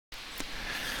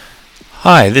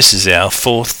Hi, this is our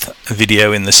fourth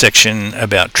video in the section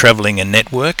about travelling a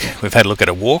network. We've had a look at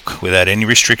a walk without any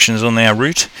restrictions on our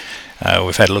route.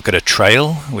 We've had a look at a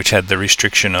trail, which had the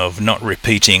restriction of not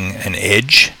repeating an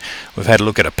edge. We've had a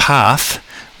look at a path,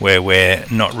 where we're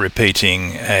not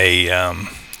repeating a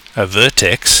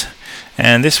vertex.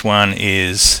 And this one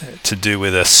is to do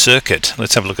with a circuit.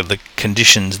 Let's have a look at the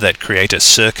conditions that create a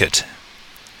circuit.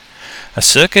 A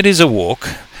circuit is a walk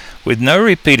with no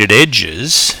repeated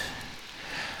edges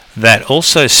that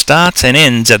also starts and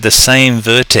ends at the same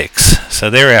vertex. So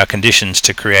there are our conditions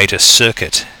to create a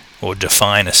circuit or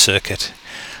define a circuit.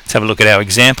 Let's have a look at our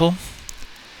example.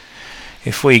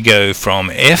 If we go from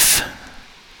F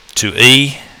to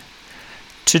E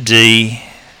to D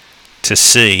to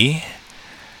C,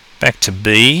 back to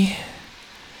B,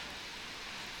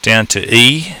 down to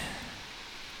E,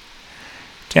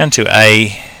 down to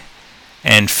A,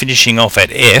 and finishing off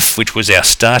at F, which was our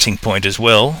starting point as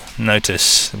well.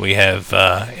 Notice we have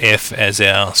F as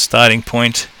our starting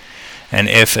point and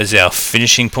F as our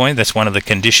finishing point. That's one of the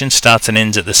conditions. Starts and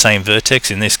ends at the same vertex.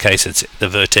 In this case it's the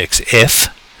vertex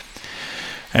F.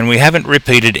 And we haven't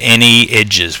repeated any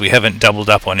edges. We haven't doubled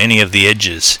up on any of the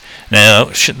edges. Now,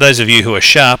 those of you who are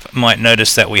sharp might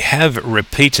notice that we have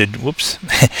repeated,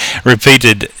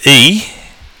 repeated E.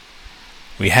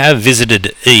 We have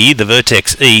visited E, the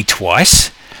vertex E, twice,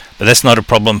 but that's not a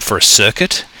problem for a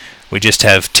circuit. We just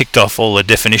have ticked off all the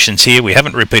definitions here. We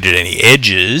haven't repeated any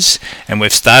edges, and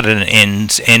we've started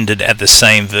and ended at the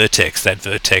same vertex, that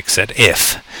vertex at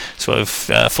F. So we've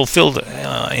fulfilled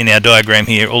in our diagram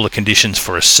here all the conditions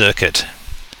for a circuit.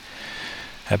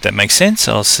 Hope that makes sense.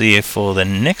 I'll see you for the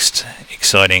next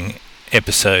exciting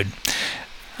episode.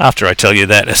 After I tell you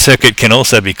that, a circuit can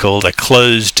also be called a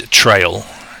closed trail.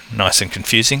 Nice and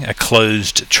confusing, a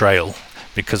closed trail,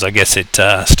 because I guess it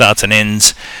starts and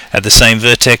ends at the same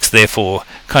vertex, therefore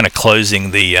kind of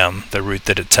closing the route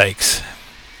that it takes.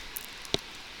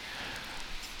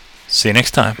 See you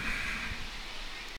next time.